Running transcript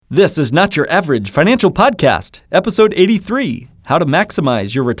This is Not Your Average Financial Podcast, Episode 83, How to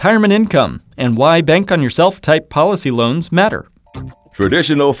Maximize Your Retirement Income and Why Bank on Yourself type policy loans matter.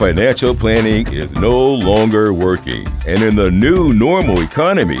 Traditional financial planning is no longer working. And in the new normal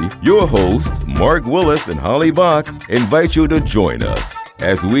economy, your hosts, Mark Willis and Holly Bach, invite you to join us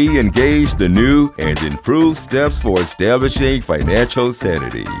as we engage the new and improved steps for establishing financial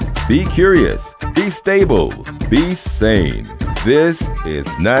sanity. Be curious, be stable, be sane. This is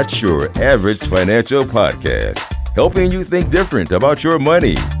Not Your Average Financial Podcast, helping you think different about your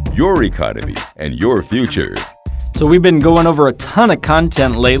money, your economy, and your future. So we've been going over a ton of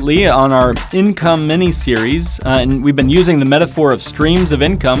content lately on our income mini-series, and we've been using the metaphor of streams of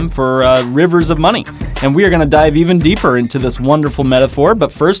income for rivers of money. And we are going to dive even deeper into this wonderful metaphor.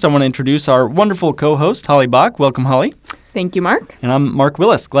 But first, I want to introduce our wonderful co-host, Holly Bach. Welcome, Holly. Thank you, Mark. And I'm Mark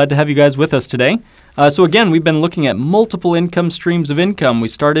Willis. Glad to have you guys with us today. So again, we've been looking at multiple income streams of income. We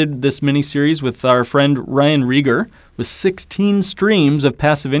started this mini-series with our friend Ryan Rieger with 16 streams of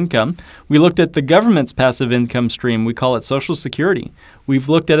passive income. We looked at the government's passive income stream. We call it Social Security. We've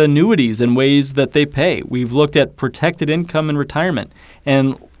looked at annuities and ways that they pay. We've looked at protected income and retirement.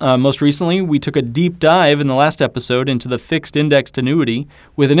 And most recently, we took a deep dive in the last episode into the fixed indexed annuity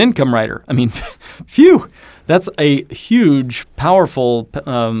with an income rider. I mean, phew! That's a huge, powerful,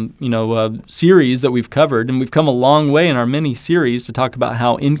 series that we've covered, and we've come a long way in our mini-series to talk about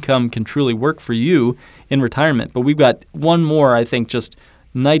how income can truly work for you in retirement. But we've got one more, I think, just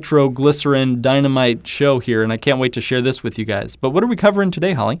nitroglycerin dynamite show here, and I can't wait to share this with you guys. But what are we covering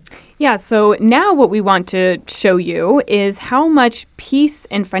today, Holly? Yeah, so now what we want to show you is how much peace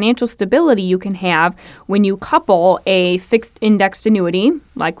and financial stability you can have when you couple a fixed indexed annuity,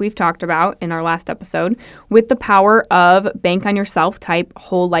 like we've talked about in our last episode, with the power of bank on yourself type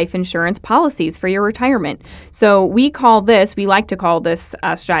whole life insurance policies for your retirement. So we like to call this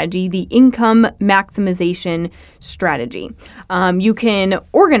strategy the income maximization strategy. You can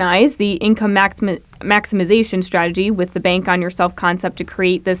organize the income maximization strategy with the bank on yourself concept to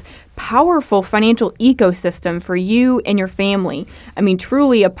create this powerful financial ecosystem for you and your family. I mean,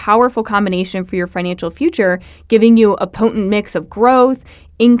 truly a powerful combination for your financial future, giving you a potent mix of growth,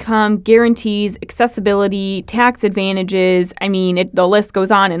 income, guarantees, accessibility, tax advantages. I mean, the list goes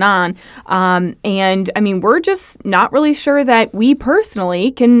on and on. We're just not really sure that we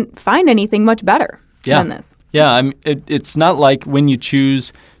personally can find anything much better than this. Yeah, it's not like when you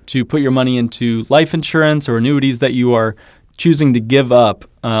choose to put your money into life insurance or annuities that you are choosing to give up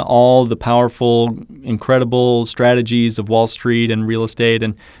all the powerful, incredible strategies of Wall Street and real estate.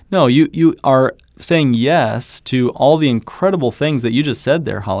 And no, you are saying yes to all the incredible things that you just said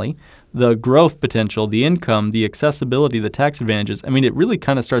there, Holly. The growth potential, the income, the accessibility, the tax advantages. I mean, it really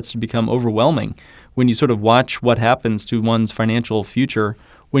kind of starts to become overwhelming when you sort of watch what happens to one's financial future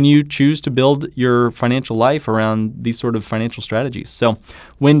when you choose to build your financial life around these sort of financial strategies. So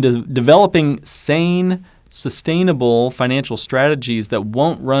when developing sane, sustainable financial strategies that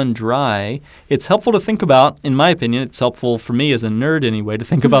won't run dry, it's helpful to think about, in my opinion, it's helpful for me as a nerd anyway, to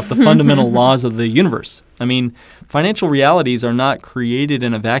think about the fundamental laws of the universe. I mean, financial realities are not created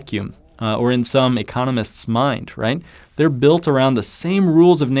in a vacuum or in some economist's mind, right? They're built around the same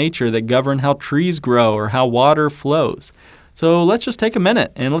rules of nature that govern how trees grow or how water flows. So let's just take a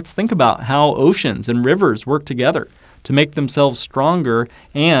minute and let's think about how oceans and rivers work together to make themselves stronger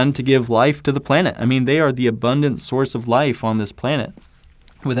and to give life to the planet. I mean, they are the abundant source of life on this planet.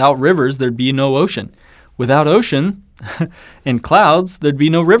 Without rivers, there'd be no ocean. Without ocean and clouds, there'd be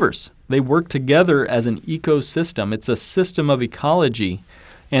no rivers. They work together as an ecosystem. It's a system of ecology,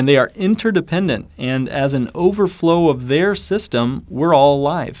 and they are interdependent. And as an overflow of their system, we're all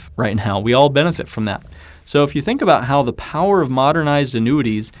alive right now. We all benefit from that. So if you think about how the power of modernized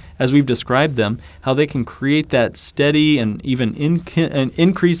annuities, as we've described them, how they can create that steady and even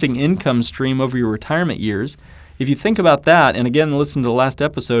increasing income stream over your retirement years, if you think about that, and again, listen to the last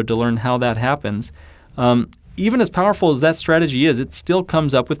episode to learn how that happens, even as powerful as that strategy is, it still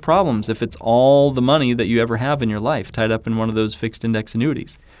comes up with problems if it's all the money that you ever have in your life tied up in one of those fixed index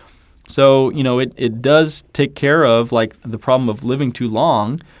annuities. So, it does take care of like the problem of living too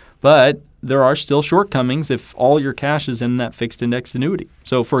long, but there are still shortcomings if all your cash is in that fixed index annuity.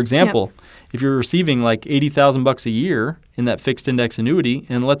 So, for example, if you're receiving like $80,000 a year in that fixed index annuity,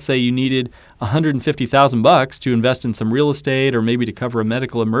 and let's say you needed $150,000 to invest in some real estate or maybe to cover a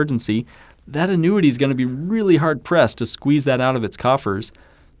medical emergency, that annuity is going to be really hard pressed to squeeze that out of its coffers.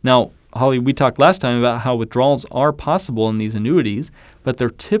 Now, Holly, we talked last time about how withdrawals are possible in these annuities, but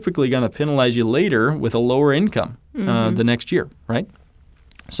they're typically going to penalize you later with a lower income the next year, right?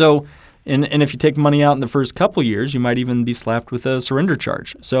 So And if you take money out in the first couple years, you might even be slapped with a surrender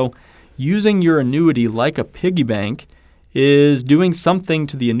charge. So using your annuity like a piggy bank is doing something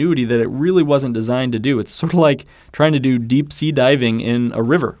to the annuity that it really wasn't designed to do. It's sort of like trying to do deep sea diving in a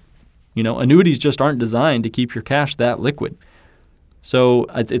river. Annuities just aren't designed to keep your cash that liquid. So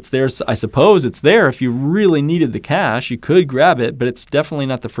it's there. I suppose it's there if you really needed the cash. You could grab it, but it's definitely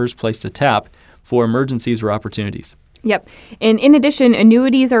not the first place to tap for emergencies or opportunities. Yep. And in addition,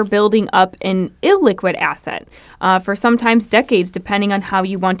 annuities are building up an illiquid asset for sometimes decades, depending on how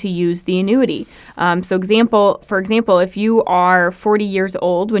you want to use the annuity. For example, if you are 40 years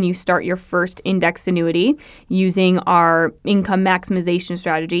old when you start your first indexed annuity using our income maximization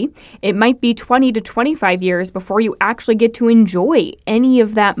strategy, it might be 20 to 25 years before you actually get to enjoy any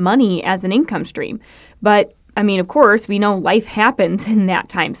of that money as an income stream. But of course, we know life happens in that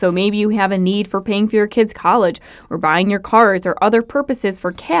time. So maybe you have a need for paying for your kids' college or buying your cars or other purposes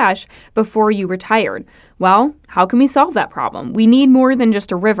for cash before you retired. Well, how can we solve that problem? We need more than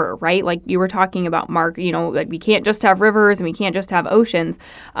just a river, right? Like you were talking about, Mark, that we can't just have rivers and we can't just have oceans.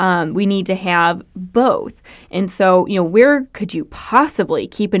 We need to have both. And so, where could you possibly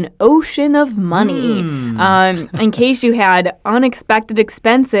keep an ocean of money in case you had unexpected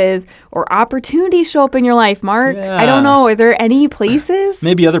expenses or opportunities show up in your life, Mark? Yeah. I don't know. Are there any places?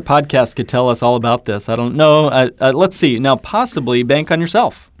 Maybe other podcasts could tell us all about this. I don't know. Let's see. Now, possibly bank on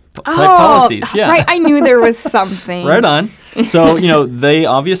yourself. Type policies. Yeah. Right. I knew there was something. Right on. So, they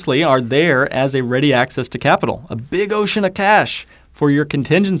obviously are there as a ready access to capital, a big ocean of cash for your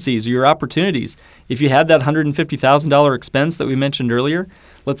contingencies or your opportunities. If you had that $150,000 expense that we mentioned earlier,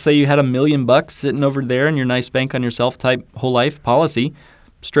 let's say you had $1 million sitting over there in your nice bank on yourself type whole life policy,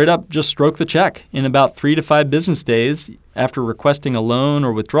 straight up just stroke the check. In about 3 to 5 business days after requesting a loan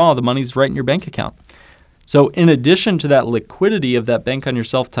or withdrawal, the money's right in your bank account. So in addition to that liquidity of that bank on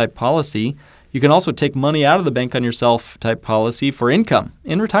yourself type policy, you can also take money out of the bank on yourself type policy for income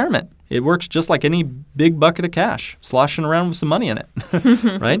in retirement. It works just like any big bucket of cash, sloshing around with some money in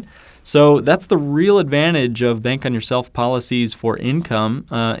it, right? So that's the real advantage of bank on yourself policies for income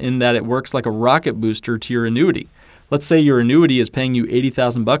in that it works like a rocket booster to your annuity. Let's say your annuity is paying you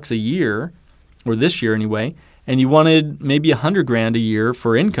 $80,000 a year, or this year anyway, and you wanted maybe $100,000 a year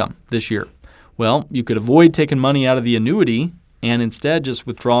for income this year. Well, you could avoid taking money out of the annuity and instead just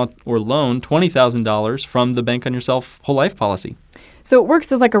withdraw or loan $20,000 from the bank on yourself whole life policy. So it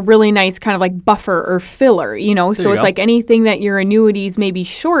works as like a really nice kind of like buffer or filler, So it's like anything that your annuities may be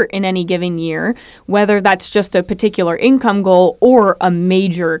short in any given year, whether that's just a particular income goal or a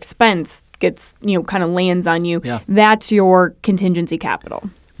major expense gets, kind of lands on you. Yeah. That's your contingency capital.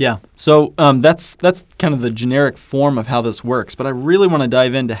 Yeah. So that's kind of the generic form of how this works. But I really want to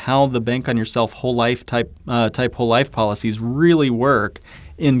dive into how the bank on yourself whole life type whole life policies really work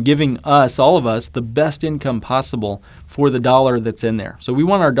in giving us, all of us, the best income possible for the dollar that's in there. So we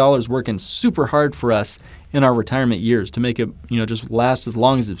want our dollars working super hard for us in our retirement years to make it, just last as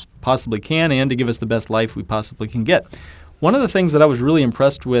long as it possibly can and to give us the best life we possibly can get. One of the things that I was really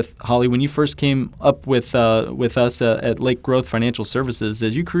impressed with, Holly, when you first came up with us at Lake Growth Financial Services,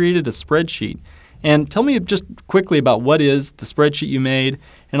 is you created a spreadsheet. And tell me just quickly about what is the spreadsheet you made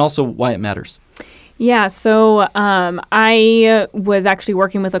and also why it matters. Yeah, so I was actually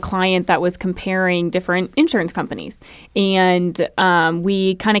working with a client that was comparing different insurance companies. And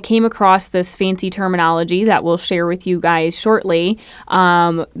we kind of came across this fancy terminology that we'll share with you guys shortly.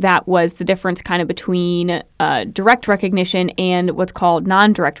 That was the difference kind of between direct recognition and what's called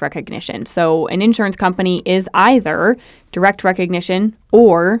non-direct recognition. So an insurance company is either direct recognition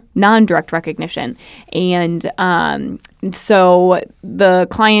or non-direct recognition. And so the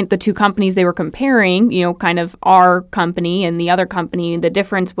client, the two companies they were comparing, kind of our company and the other company, the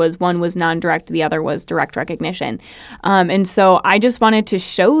difference was one was non-direct, the other was direct recognition. And so I just wanted to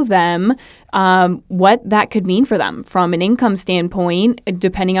show them what that could mean for them from an income standpoint,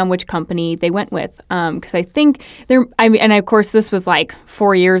 depending on which company they went with. Because I think and of course this was like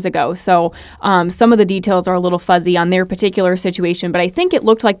 4 years ago, so some of the details are a little fuzzy on their particular situation, but I think it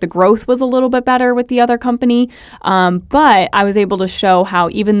looked like the growth was a little bit better with the other company. But I was able to show how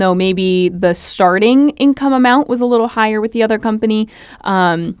even though maybe the starting income amount was a little higher with the other company,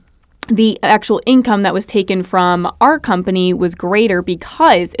 the actual income that was taken from our company was greater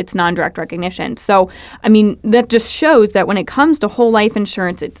because it's non-direct recognition. So, that just shows that when it comes to whole life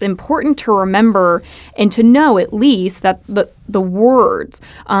insurance, it's important to remember and to know at least that the words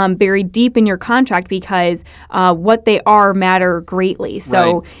buried deep in your contract because what they are matter greatly.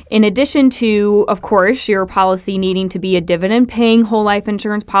 So in addition to, of course, your policy needing to be a dividend-paying whole life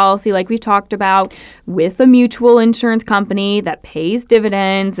insurance policy like we talked about with a mutual insurance company that pays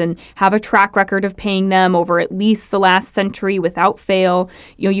dividends and have a track record of paying them over at least the last century without fail,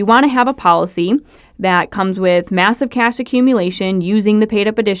 you want to have a policy that comes with massive cash accumulation using the paid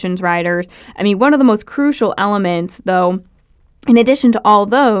up additions riders. I mean, one of the most crucial elements, though, in addition to all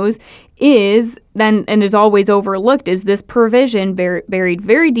those, is then, and is always overlooked, is this provision buried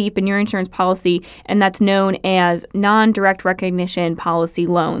very deep in your insurance policy, and that's known as non-direct recognition policy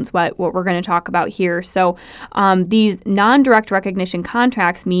loans, what we're going to talk about here. So these non-direct recognition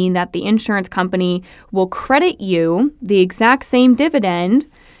contracts mean that the insurance company will credit you the exact same dividend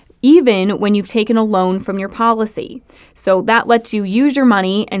even when you've taken a loan from your policy. So that lets you use your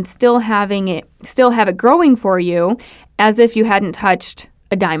money and still have it growing for you as if you hadn't touched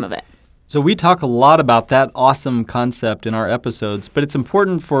a dime of it. So we talk a lot about that awesome concept in our episodes, but it's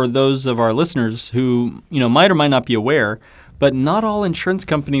important for those of our listeners who, might or might not be aware, but not all insurance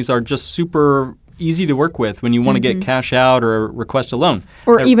companies are just super easy to work with when you want to get cash out or request a loan.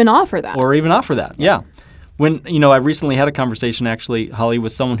 Or even offer that. Yeah. When, I recently had a conversation, actually, Holly,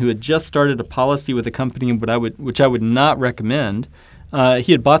 with someone who had just started a policy with a company which I would not recommend.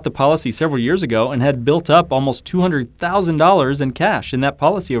 He had bought the policy several years ago and had built up almost $200,000 in cash in that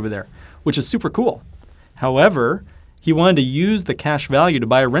policy over there, which is super cool. However, he wanted to use the cash value to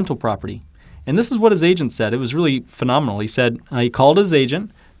buy a rental property. And this is what his agent said. It was really phenomenal. He said he called his agent,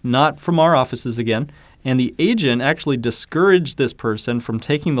 not from our offices again, and the agent actually discouraged this person from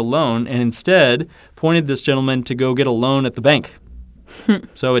taking the loan and instead pointed this gentleman to go get a loan at the bank.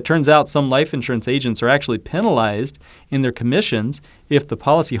 So it turns out some life insurance agents are actually penalized in their commissions if the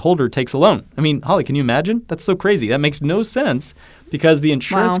policyholder takes a loan. I mean, Holly, can you imagine? That's so crazy. That makes no sense because the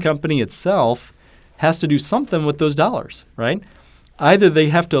insurance company itself has to do something with those dollars, right? Either they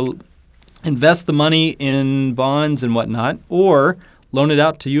have to invest the money in bonds and whatnot, or loan it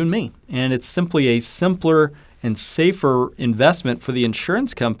out to you and me. And it's simply a simpler and safer investment for the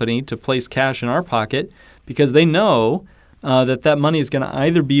insurance company to place cash in our pocket because they know that money is going to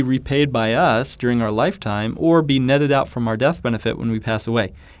either be repaid by us during our lifetime or be netted out from our death benefit when we pass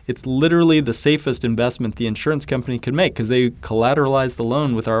away. It's literally the safest investment the insurance company could make because they collateralize the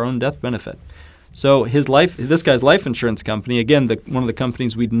loan with our own death benefit. So this guy's life insurance company, again, one of the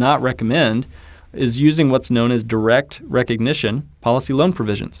companies we'd not recommend, is using what's known as direct recognition policy loan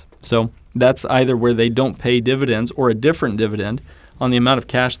provisions. So that's either where they don't pay dividends or a different dividend on the amount of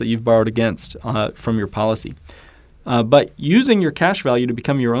cash that you've borrowed against from your policy. But using your cash value to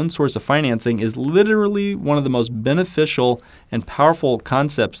become your own source of financing is literally one of the most beneficial and powerful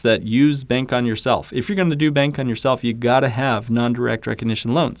concepts that use bank on yourself. If you're going to do bank on yourself, you got to have non-direct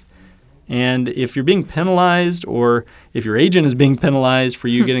recognition loans. And if you're being penalized or if your agent is being penalized for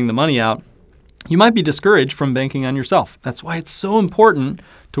you getting the money out, you might be discouraged from banking on yourself. That's why it's so important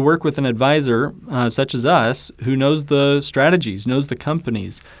to work with an advisor such as us who knows the strategies, knows the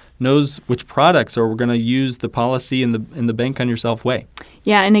companies, knows which products are we're going to use the policy in the bank on yourself way.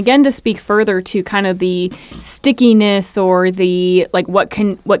 Yeah, and again, to speak further to kind of the stickiness or the what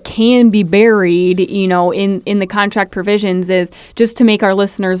can be buried, in the contract provisions is just to make our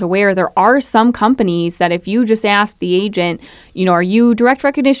listeners aware there are some companies that if you just ask the agent, are you direct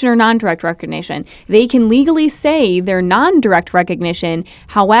recognition or non-direct recognition, they can legally say they're non-direct recognition.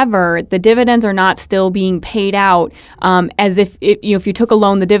 However, the dividends are not still being paid out as if you took a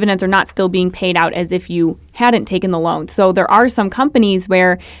loan, the dividends are not still being paid out as if you hadn't taken the loan. So there are some companies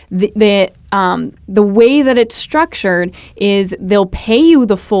where the way that it's structured is they'll pay you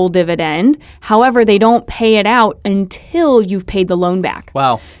the full dividend. However, they don't pay it out until you've paid the loan back.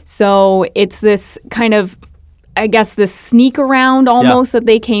 Wow. So it's this kind of, I guess, this sneak around almost that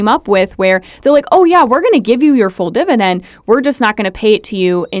they came up with where they're like, oh, yeah, we're going to give you your full dividend. We're just not going to pay it to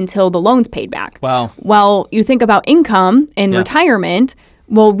you until the loan's paid back. Wow. Well, you think about income and retirement.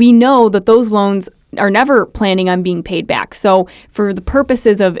 Well, we know that those loans are never planning on being paid back. So for the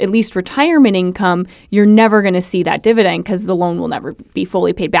purposes of at least retirement income, you're never going to see that dividend because the loan will never be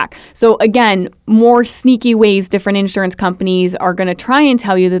fully paid back. So again, more sneaky ways different insurance companies are going to try and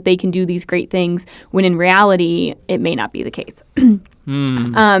tell you that they can do these great things when in reality, it may not be the case.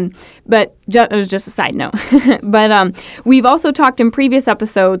 But it was just a side note. But we've also talked in previous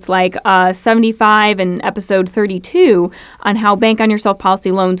episodes, like 75 and episode 32, on how Bank on Yourself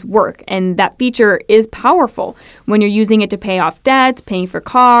policy loans work. And that feature is powerful when you're using it to pay off debts, paying for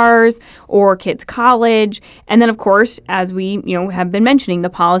cars, or kids' college. And then, of course, as we have been mentioning, the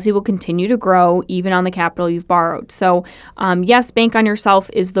policy will continue to grow even on the capital you've borrowed. So, yes, Bank on Yourself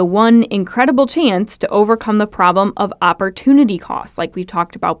is the one incredible chance to overcome the problem of opportunity costs, like we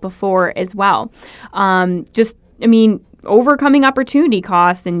talked about before as well. Overcoming opportunity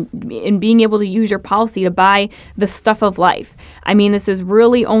costs and being able to use your policy to buy the stuff of life. I mean, this is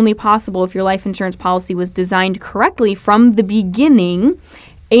really only possible if your life insurance policy was designed correctly from the beginning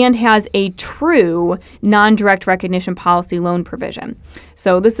and has a true non-direct recognition policy loan provision.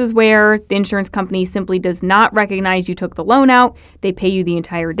 So this is where the insurance company simply does not recognize you took the loan out. They pay you the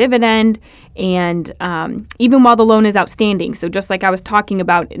entire dividend, and even while the loan is outstanding. So just like I was talking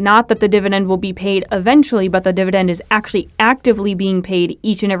about, not that the dividend will be paid eventually, but the dividend is actually actively being paid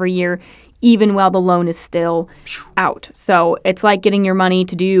each and every year, even while the loan is still out. So it's like getting your money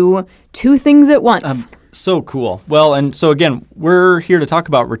to do two things at once. So cool. Well, and so again, we're here to talk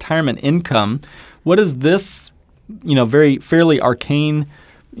about retirement income. What is this, very fairly arcane,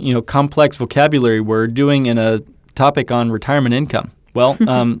 complex vocabulary word doing in a topic on retirement income? Well,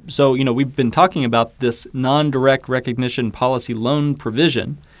 so we've been talking about this non-direct recognition policy loan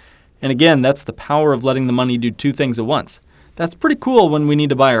provision. And again, that's the power of letting the money do two things at once. That's pretty cool when we need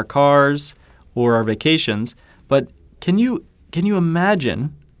to buy our cars or our vacations. But can you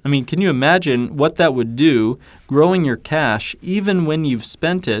imagine? Can you imagine what that would do, growing your cash even when you've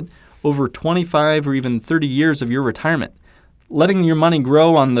spent it over 25 or even 30 years of your retirement? Letting your money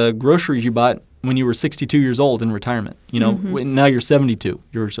grow on the groceries you bought when you were 62 years old in retirement. Now you're 72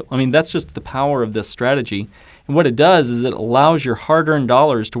 years old. That's just the power of this strategy. And what it does is it allows your hard-earned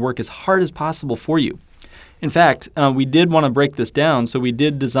dollars to work as hard as possible for you. In fact, we did want to break this down, so we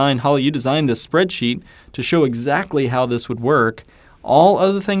did design, Holly, you designed this spreadsheet to show exactly how this would work. All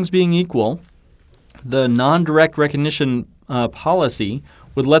other things being equal, the non-direct recognition policy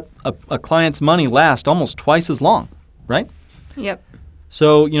would let a client's money last almost twice as long, right? Yep.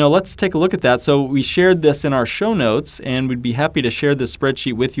 So, let's take a look at that. So we shared this in our show notes, and we'd be happy to share this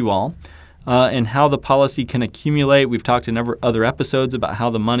spreadsheet with you all and how the policy can accumulate. We've talked in other episodes about how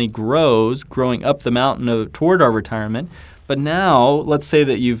the money grows, growing up the mountain toward our retirement. But now, let's say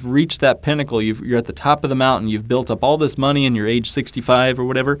that you've reached that pinnacle. You're at the top of the mountain. You've built up all this money and you're age 65 or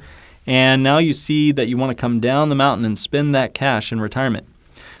whatever. And now you see that you want to come down the mountain and spend that cash in retirement.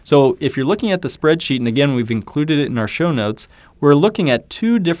 So if you're looking at the spreadsheet, and again, we've included it in our show notes, we're looking at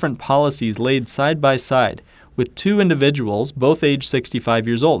two different policies laid side by side with two individuals, both age 65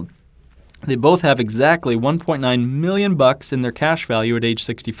 years old. They both have exactly $1.9 million in their cash value at age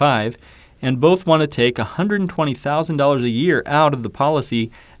 65, and both want to take $120,000 a year out of the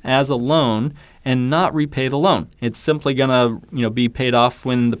policy as a loan and not repay the loan. It's simply going to, be paid off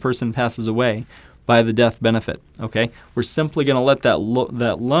when the person passes away by the death benefit. Okay, we're simply going to let that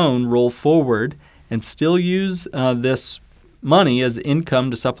loan roll forward and still use this money as income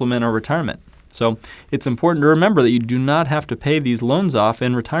to supplement our retirement. So it's important to remember that you do not have to pay these loans off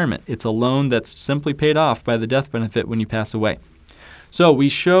in retirement. It's a loan that's simply paid off by the death benefit when you pass away. So we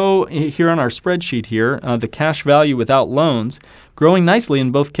show here on our spreadsheet here the cash value without loans growing nicely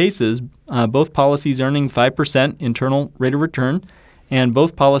in both cases, both policies earning 5% internal rate of return, and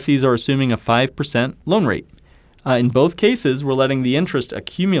both policies are assuming a 5% loan rate. In both cases, we're letting the interest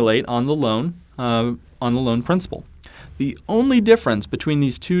accumulate on the loan principal. The only difference between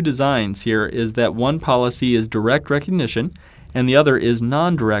these two designs here is that one policy is direct recognition and the other is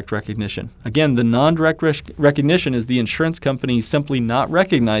non-direct recognition. Again, the non-direct recognition is the insurance company simply not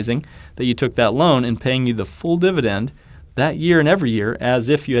recognizing that you took that loan and paying you the full dividend that year and every year as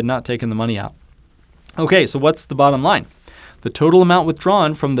if you had not taken the money out. Okay, so what's the bottom line? The total amount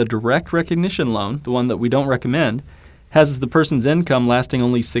withdrawn from the direct recognition loan, the one that we don't recommend, has the person's income lasting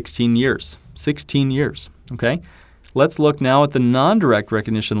only 16 years. 16 years, okay? Let's look now at the non-direct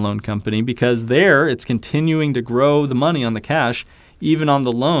recognition loan company because there it's continuing to grow the money on the cash even on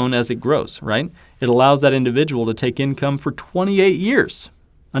the loan as it grows, right? It allows that individual to take income for 28 years,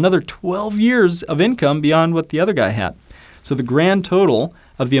 another 12 years of income beyond what the other guy had. So the grand total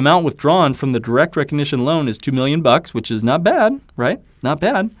of the amount withdrawn from the direct recognition loan is $2 million, which is not bad, right? Not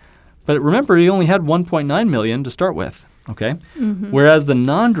bad. But remember, he only had $1.9 million to start with. Okay? Mm-hmm. Whereas the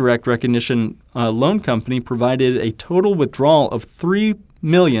non-direct recognition loan company provided a total withdrawal of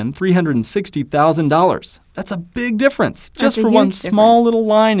 $3,360,000. That's a big difference just for one small little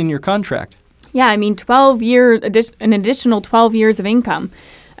line in your contract. Yeah, I mean, an additional 12 years of income.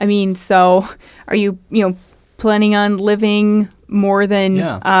 I mean, so are you planning on living more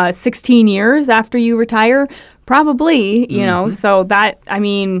than 16 years after you retire? Probably, so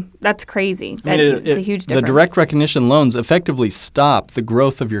that's crazy. It's a huge difference. The direct recognition loans effectively stop the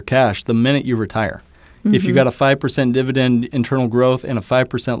growth of your cash the minute you retire. If you got a 5% dividend internal growth and a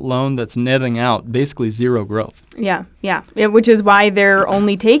 5% loan, that's netting out basically zero growth. Yeah, which is why they're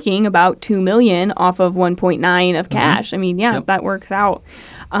only taking about $2 million off of 1.9 of cash. I mean, that works out.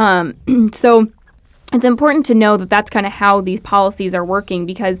 So it's important to know that that's kind of how these policies are working,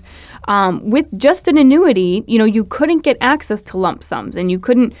 because with just an annuity, you couldn't get access to lump sums and you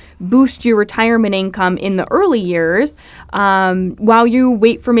couldn't boost your retirement income in the early years while you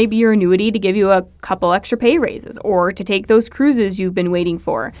wait for maybe your annuity to give you a couple extra pay raises or to take those cruises you've been waiting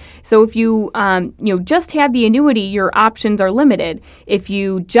for. So if you just had the annuity, your options are limited. If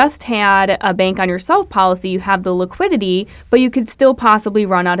you just had a bank on yourself policy, you have the liquidity, but you could still possibly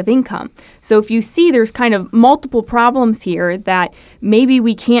run out of income. So if you see there's kind of multiple problems here that maybe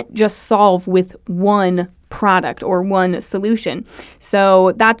we can't just solve with one product or one solution.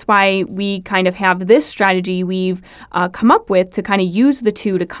 So that's why we kind of have this strategy we've come up with to kind of use the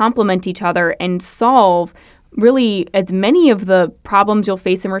two to complement each other and solve really as many of the problems you'll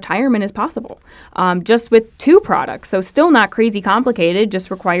face in retirement as possible, just with two products. So still not crazy complicated, just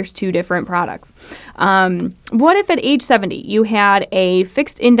requires two different products. What if at age 70 you had a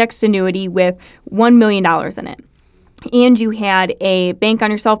fixed indexed annuity with $1 million in it? And you had a bank on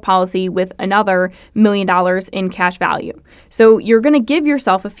yourself policy with another $1 million in cash value. So you're going to give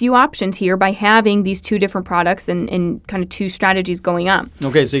yourself a few options here by having these two different products and kind of two strategies going on.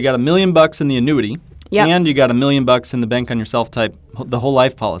 Okay, so you got $1 million in the annuity. Yep. And you got $1 million in the bank on yourself type, the whole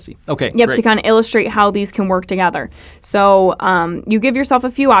life policy. Okay, Yep, great. To kind of illustrate how these can work together. So you give yourself a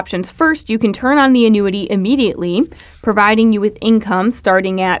few options. First, you can turn on the annuity immediately, providing you with income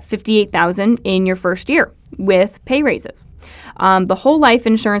starting at $58,000 in your first year with pay raises. The whole life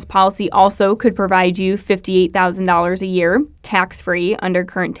insurance policy also could provide you $58,000 a year, tax-free under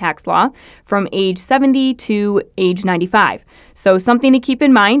current tax law, from age 70 to age 95. So something to keep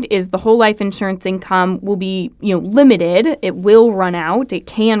in mind is the whole life insurance income will be, limited. It will run out. It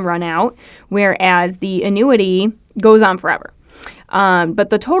can run out, whereas the annuity goes on forever. But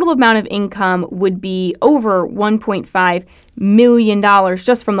the total amount of income would be over $1.5 million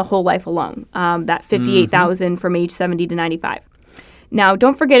just from the whole life alone, that $58,000 from age 70 to 95. Now,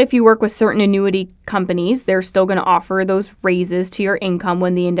 don't forget, if you work with certain annuity companies, they're still going to offer those raises to your income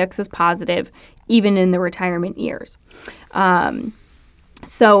when the index is positive, even in the retirement years.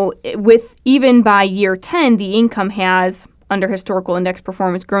 So even by year 10, the income has, under historical index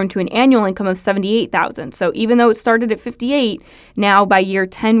performance, grown to an annual income of $78,000. So even though it started at 58, now by year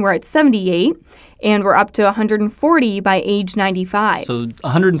 10 we're at 78, and we're up to 140 by age 95. So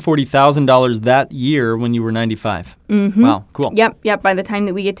 $140,000 that year when you were 95. Mm-hmm. Wow, cool. Yep, by the time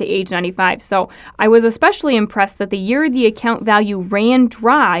that we get to age 95. So I was especially impressed that the year the account value ran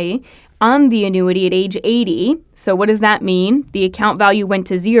dry on the annuity at age 80. So what does that mean? The account value went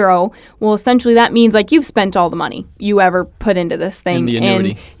to zero. Well, essentially that means like you've spent all the money you ever put into this thing. In the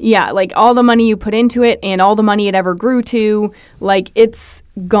annuity. And like all the money you put into it and all the money it ever grew to, like it's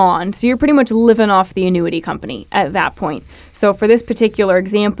gone. So you're pretty much living off the annuity company at that point. So for this particular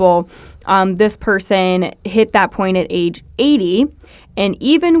example, this person hit that point at age 80. And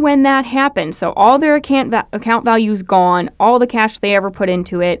even when that happened, so all their account value is gone, all the cash they ever put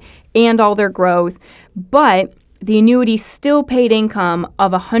into it, and all their growth, but the annuity still paid income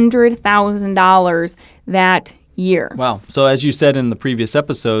of $100,000 that year. Wow. So as you said in the previous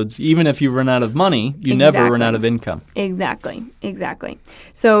episodes, even if you run out of money, you never run out of income. Exactly.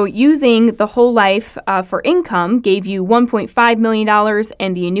 So using the whole life for income gave you $1.5 million,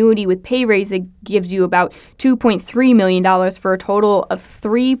 and the annuity with pay raise gives you about $2.3 million for a total of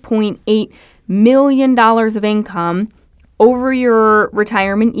 $3.8 million of income over your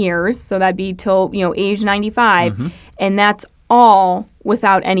retirement years. So that'd be till age 95, and that's all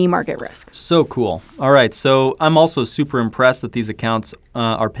without any market risk. So cool. All right. So I'm also super impressed that these accounts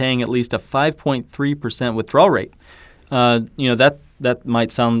are paying at least a 5.3% withdrawal rate. That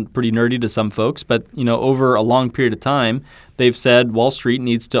might sound pretty nerdy to some folks, but over a long period of time, they've said Wall Street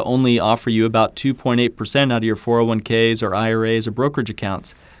needs to only offer you about 2.8% out of your 401ks or IRAs or brokerage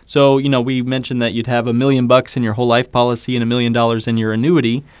accounts. So we mentioned that you'd have $1 million in your whole life policy and $1 million in your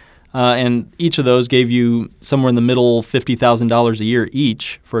annuity. And each of those gave you somewhere in the middle $50,000 a year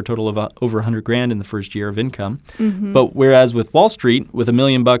each for a total of over $100,000 in the first year of income. But whereas with Wall Street, with $1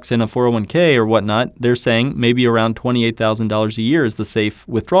 million in a 401k or whatnot, they're saying maybe around $28,000 a year is the safe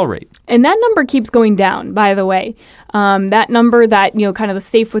withdrawal rate. And that number keeps going down, by the way. That number that, kind of the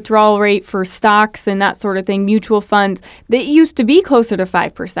safe withdrawal rate for stocks and that sort of thing, mutual funds, that used to be closer to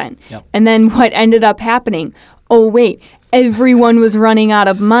 5%. Yep. And then what ended up happening? Oh, wait. Everyone was running out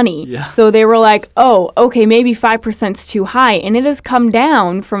of money. Yeah. So they were like, oh, okay, maybe 5% is too high. And it has come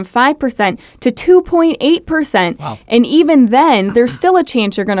down from 5% to 2.8%. Wow. And even then, there's still a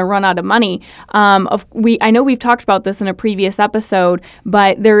chance you're going to run out of money. I know we've talked about this in a previous episode,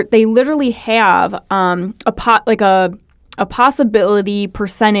 but they literally have a possibility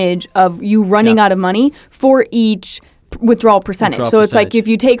percentage of you running out of money for each withdrawal percentage. So it's like if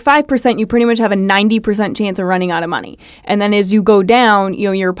you take 5%, you pretty much have a 90% chance of running out of money. And then as you go down,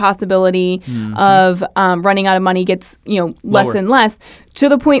 your possibility of running out of money gets, less Lower. and less, to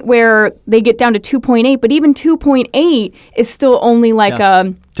the point where they get down to 2.8. But even 2.8 is still only like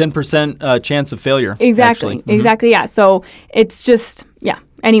a 10% chance of failure. exactly, actually. exactly, yeah. So it's just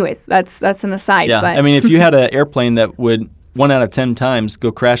Anyways, that's an aside. Yeah, But I mean, if you had an airplane that would 1 out of 10 times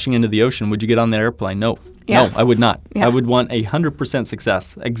go crashing into the ocean, would you get on that airplane? No. Yeah. No, I would not. Yeah. I would want 100%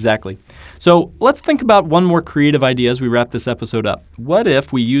 success. Exactly. So let's think about one more creative idea as we wrap this episode up. What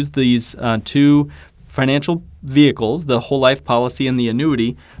if we use these two financial vehicles, the whole life policy and the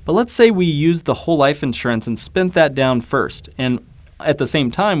annuity, but let's say we use the whole life insurance and spent that down first, and at the same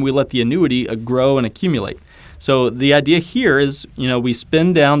time we let the annuity grow and accumulate. So the idea here is, we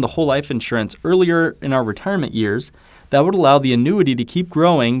spend down the whole life insurance earlier in our retirement years. That would allow the annuity to keep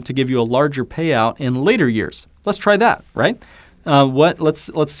growing to give you a larger payout in later years. Let's try that, right?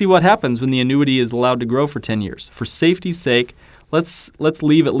 Let's see what happens when the annuity is allowed to grow for 10 years. For safety's sake, let's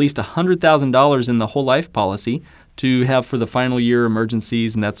leave at least $100,000 in the whole life policy to have for the final year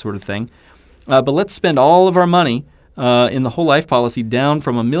emergencies and that sort of thing. But let's spend all of our money in the whole life policy down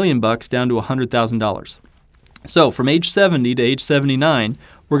from $1 million down to $100,000. So from age 70 to age 79,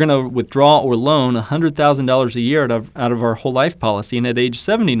 we're going to withdraw or loan $100,000 a year out of our whole life policy. And at age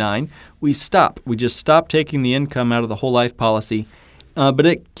 79, we stop. We just stop taking the income out of the whole life policy. But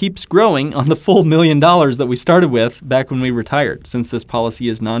it keeps growing on the full $1 million that we started with back when we retired, since this policy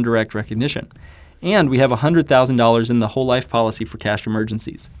is non-direct recognition. And we have $100,000 in the whole life policy for cash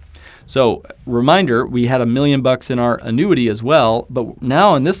emergencies. So, reminder, we had $1 million in our annuity as well, but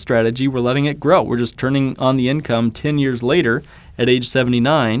now in this strategy, we're letting it grow. We're just turning on the income 10 years later at age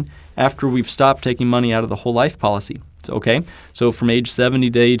 79 after we've stopped taking money out of the whole life policy. So from age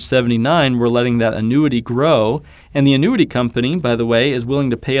 70 to age 79, we're letting that annuity grow. And the annuity company, by the way, is willing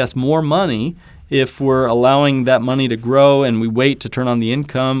to pay us more money if we're allowing that money to grow and we wait to turn on the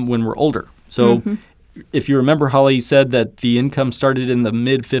income when we're older. So if you remember, Holly said that the income started in the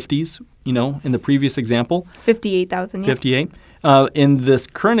mid-50s, in the previous example. 58,000, yeah. 58. In this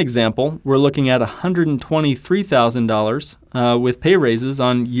current example, we're looking at $123,000 with pay raises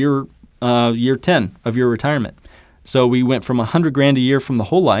on year 10 of your retirement. So we went from $100,000 a year from the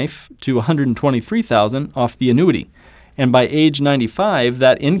whole life to $123,000 off the annuity. And by age 95,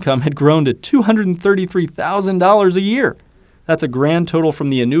 that income had grown to $233,000 a year. That's a grand total from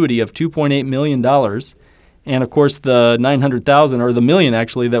the annuity of $2.8 million. And of course, the $900,000, or the $1 million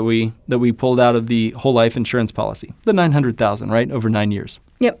actually, that we pulled out of the whole life insurance policy. The $900,000, right, over 9 years.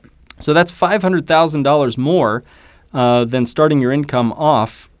 Yep. So that's $500,000 more than starting your income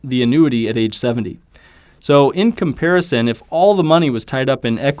off the annuity at age 70. So in comparison, if all the money was tied up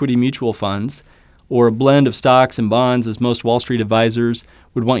in equity mutual funds, or a blend of stocks and bonds, as most Wall Street advisors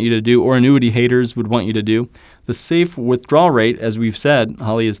would want you to do, or annuity haters would want you to do, the safe withdrawal rate, as we've said,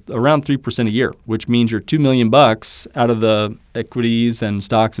 Holly, is around 3% a year, which means your $2 million out of the equities and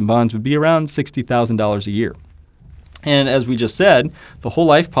stocks and bonds would be around $60,000 a year. And as we just said, the whole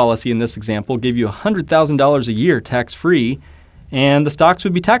life policy in this example gave you $100,000 a year tax-free, and the stocks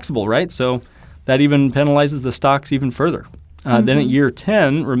would be taxable, right? So that even penalizes the stocks even further. Then at year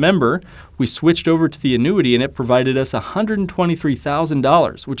 10, remember, we switched over to the annuity and it provided us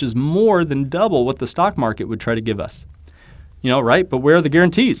 $123,000, which is more than double what the stock market would try to give us. Right? But where are the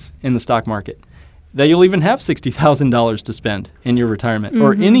guarantees in the stock market? That you'll even have $60,000 to spend in your retirement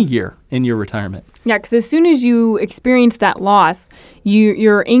or any year in your retirement. Yeah, because as soon as you experience that loss,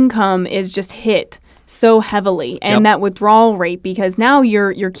 your income is just hit so heavily, and that withdrawal rate, because now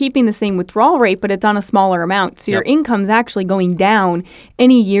you're keeping the same withdrawal rate, but it's on a smaller amount. So your income's actually going down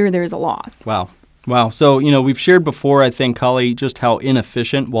any year there's a loss. Wow. Wow. So, we've shared before, I think, Holly, just how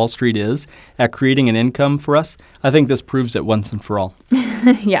inefficient Wall Street is at creating an income for us. I think this proves it once and for all.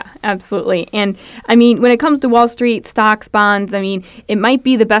 Yeah, absolutely. And I mean, when it comes to Wall Street, stocks, bonds, I mean, it might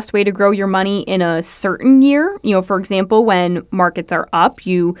be the best way to grow your money in a certain year. For example, when markets are up,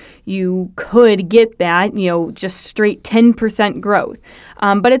 you could get that, just straight 10% growth.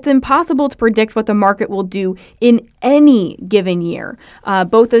 But it's impossible to predict what the market will do in any given year,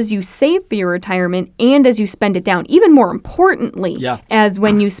 both as you save for your retirement and as you spend it down. Even more importantly, as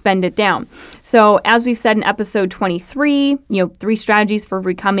when you spend it down. So as we've said in episode 23, 3 strategies for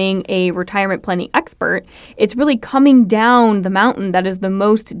becoming a retirement planning expert, it's really coming down the mountain that is the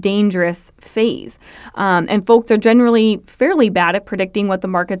most dangerous phase. And folks are generally fairly bad at predicting what the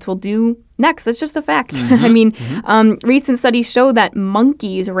markets will do next. That's just a fact. I mean, recent studies show that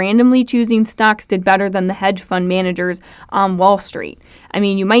monkeys randomly choosing stocks did better than the hedge fund managers on Wall Street. I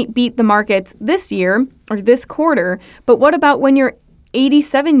mean, you might beat the markets this year or this quarter, but what about when you're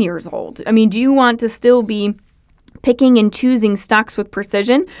 87 years old? I mean, do you want to still be picking and choosing stocks with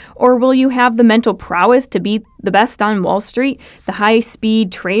precision, or will you have the mental prowess to be the best on Wall Street, the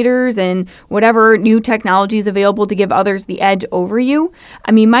high-speed traders, and whatever new technology is available to give others the edge over you?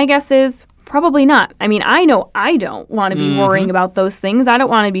 I mean, my guess is probably not. I mean, I know I don't want to be worrying about those things. I don't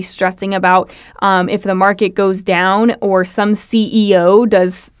want to be stressing about if the market goes down or some CEO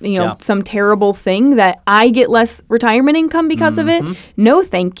does, some terrible thing that I get less retirement income because of it. No,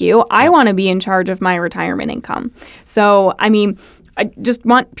 thank you. I want to be in charge of my retirement income. So, I mean, I just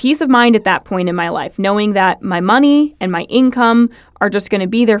want peace of mind at that point in my life, knowing that my money and my income are just going to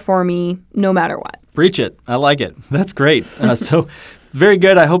be there for me no matter what. Preach it. I like it. That's great. Very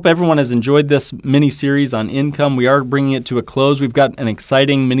good. I hope everyone has enjoyed this mini-series on income. We are bringing it to a close. We've got an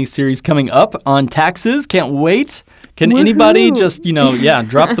exciting mini-series coming up on taxes. Can't wait. Can anybody just,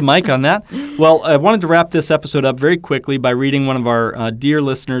 drop the mic on that? Well, I wanted to wrap this episode up very quickly by reading one of our dear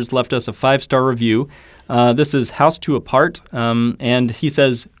listeners left us a 5-star review. This is House to Apart, and he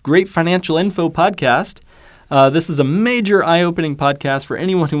says, "Great financial info podcast. This is a major eye-opening podcast for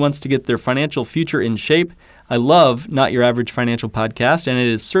anyone who wants to get their financial future in shape. I love Not Your Average Financial Podcast, and it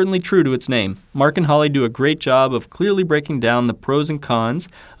is certainly true to its name. Mark and Holly do a great job of clearly breaking down the pros and cons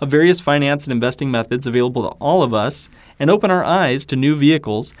of various finance and investing methods available to all of us and open our eyes to new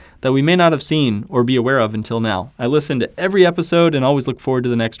vehicles that we may not have seen or be aware of until now. I listen to every episode and always look forward to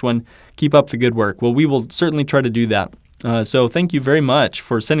the next one. Keep up the good work." Well, we will certainly try to do that. So thank you very much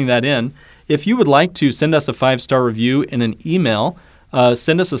for sending that in. If you would like to send us a 5-star review in an email,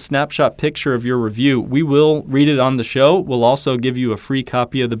 send us a snapshot picture of your review. We will read it on the show. We'll also give you a free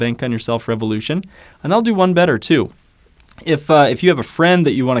copy of the Bank on Yourself Revolution. And I'll do one better, too. If you have a friend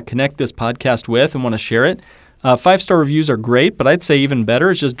that you want to connect this podcast with and want to share it, 5-star reviews are great, but I'd say even better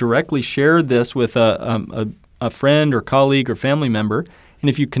is just directly share this with a friend or colleague or family member. And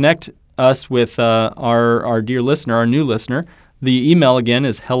if you connect us with our dear listener, our new listener, the email again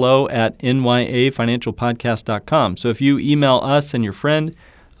is hello@nyafinancialpodcast.com. So if you email us and your friend,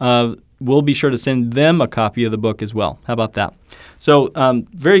 we'll be sure to send them a copy of the book as well. How about that? So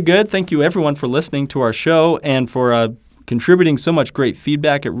very good. Thank you, everyone, for listening to our show and for contributing so much great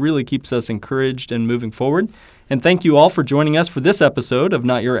feedback. It really keeps us encouraged and moving forward. And thank you all for joining us for this episode of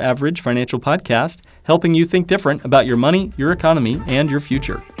Not Your Average Financial Podcast, helping you think different about your money, your economy, and your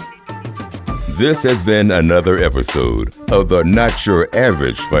future. This has been another episode of the Not Your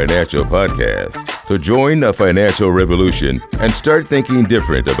Average Financial Podcast. To join a financial revolution and start thinking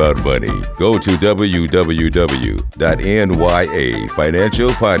different about money, go to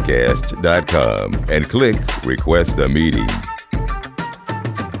www.nyafinancialpodcast.com and click Request a Meeting.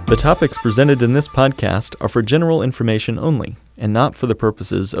 The topics presented in this podcast are for general information only and not for the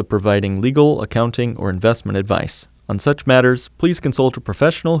purposes of providing legal, accounting, or investment advice. On such matters, please consult a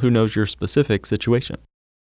professional who knows your specific situation.